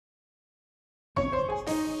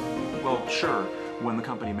Sure, when the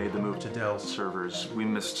company made the move to Dell servers, we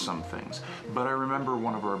missed some things. But I remember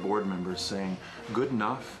one of our board members saying, good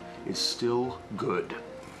enough is still good,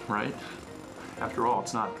 right? After all,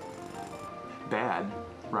 it's not bad,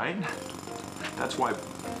 right? That's why...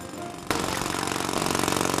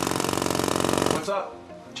 What's up,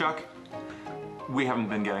 Chuck? We haven't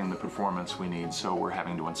been getting the performance we need, so we're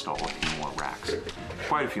having to install a few more racks.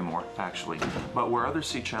 Quite a few more, actually. But where others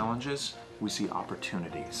see challenges, we see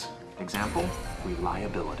opportunities. Example,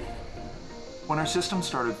 reliability. When our system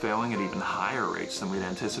started failing at even higher rates than we'd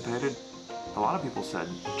anticipated, a lot of people said,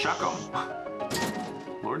 chuck them.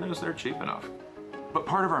 Lord knows they're cheap enough. But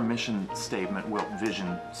part of our mission statement, well,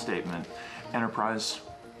 vision statement,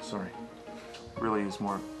 really is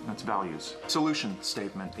more, that's values. Solution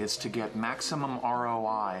statement is to get maximum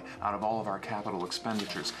ROI out of all of our capital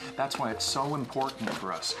expenditures. That's why it's so important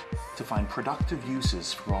for us to find productive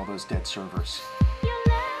uses for all those dead servers.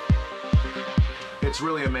 It's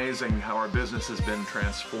really amazing how our business has been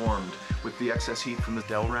transformed. With the excess heat from the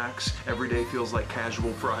Dell racks, every day feels like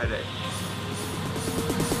casual Friday.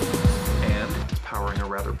 And it's powering a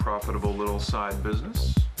rather profitable little side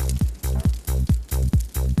business.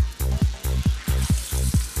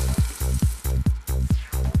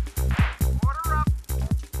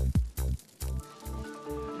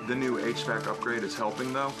 The new HVAC upgrade is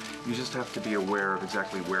helping though. You just have to be aware of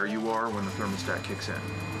exactly where you are when the thermostat kicks in.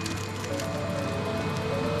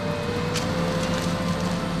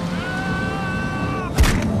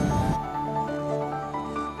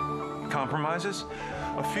 Compromises?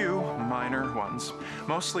 A few minor ones,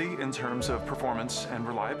 mostly in terms of performance and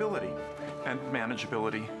reliability, and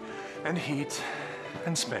manageability, and heat,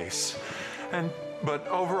 and space. But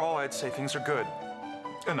overall, I'd say things are good.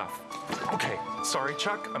 Enough. Okay, sorry,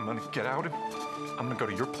 Chuck. I'm gonna get out and I'm gonna go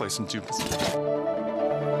to your place and do this.